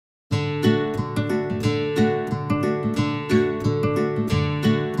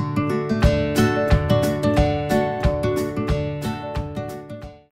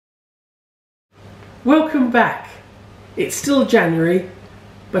Welcome back. It's still January,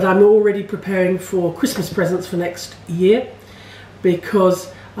 but I'm already preparing for Christmas presents for next year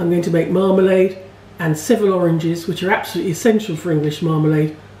because I'm going to make marmalade, and Seville oranges, which are absolutely essential for English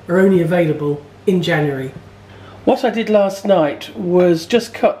marmalade, are only available in January. What I did last night was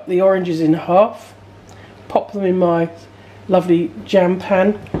just cut the oranges in half, pop them in my lovely jam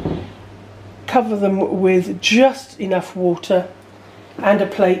pan, cover them with just enough water and a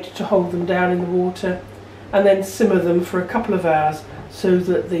plate to hold them down in the water, and then simmer them for a couple of hours so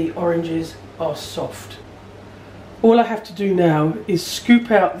that the oranges are soft. All I have to do now is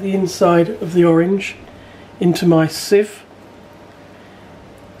scoop out the inside of the orange into my sieve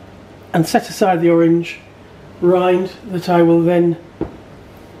and set aside the orange rind that I will then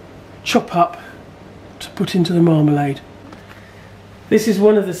chop up to put into the marmalade. This is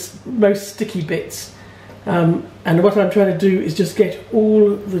one of the most sticky bits, and what I'm trying to do is just get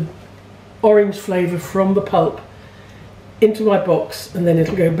all the orange flavour from the pulp into my box, and then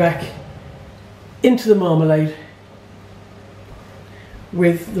it'll go back into the marmalade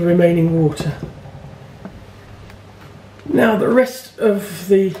with the remaining water. Now the rest of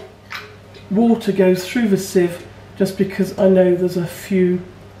the water goes through the sieve just because I know there's a few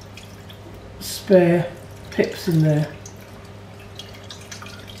spare pips in there.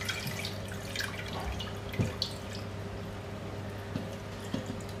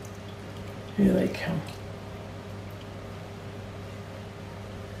 Here they come.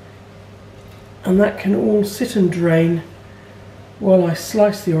 And that can all sit and drain while I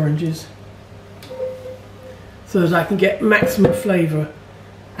slice the oranges so that I can get maximum flavour,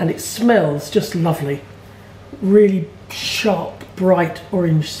 and it smells just lovely. Really sharp, bright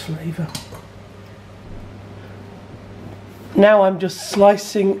orange flavour. Now I'm just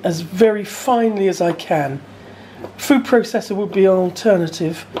slicing as very finely as I can. Food processor would be an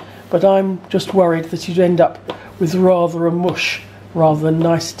alternative, but I'm just worried that you'd end up with rather a mush rather than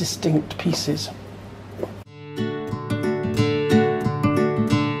nice distinct pieces.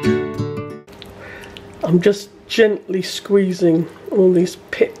 I'm just gently squeezing all these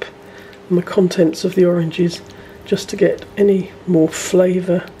pip and the contents of the oranges just to get any more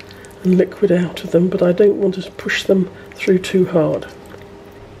flavour and liquid out of them, but I don't want to push them through too hard.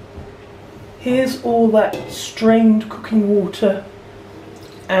 Here's all that strained cooking water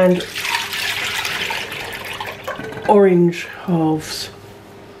and orange halves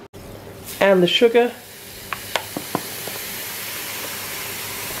and the sugar.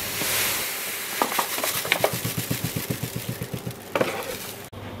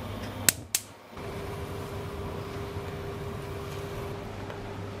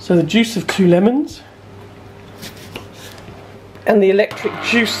 So the juice of 2 lemons, and the electric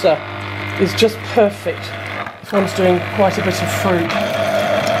juicer is just perfect if one's doing quite a bit of fruit.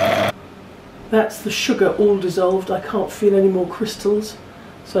 That's the sugar all dissolved. I can't feel any more crystals,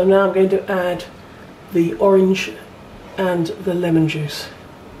 so now I'm going to add the orange and the lemon juice.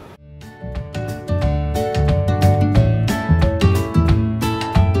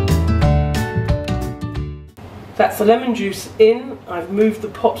 That's the lemon juice in. I've moved the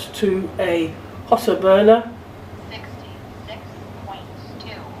pot to a hotter burner.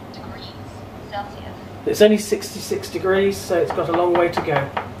 66.2 degrees Celsius. It's only 66 degrees, so it's got a long way to go.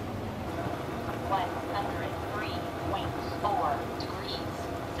 103.4 degrees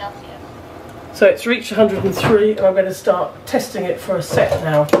Celsius. So it's reached 103, and I'm going to start testing it for a set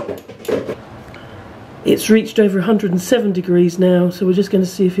now. It's reached over 107 degrees now, so we're just going to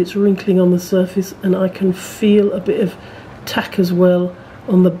see if it's wrinkling on the surface, and I can feel a bit of tack as well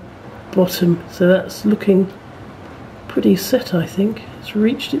on the bottom, so that's looking pretty set. I think it's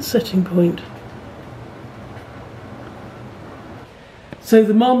reached its setting point. So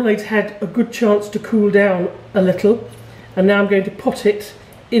the marmalade had a good chance to cool down a little, and now I'm going to pot it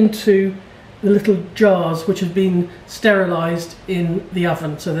into the little jars which have been sterilised in the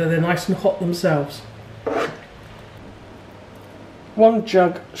oven, so that they're nice and hot themselves. One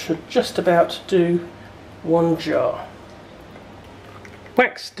jug should just about do one jar.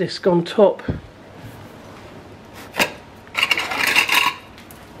 Wax disc on top.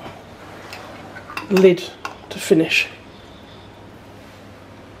 Lid to finish.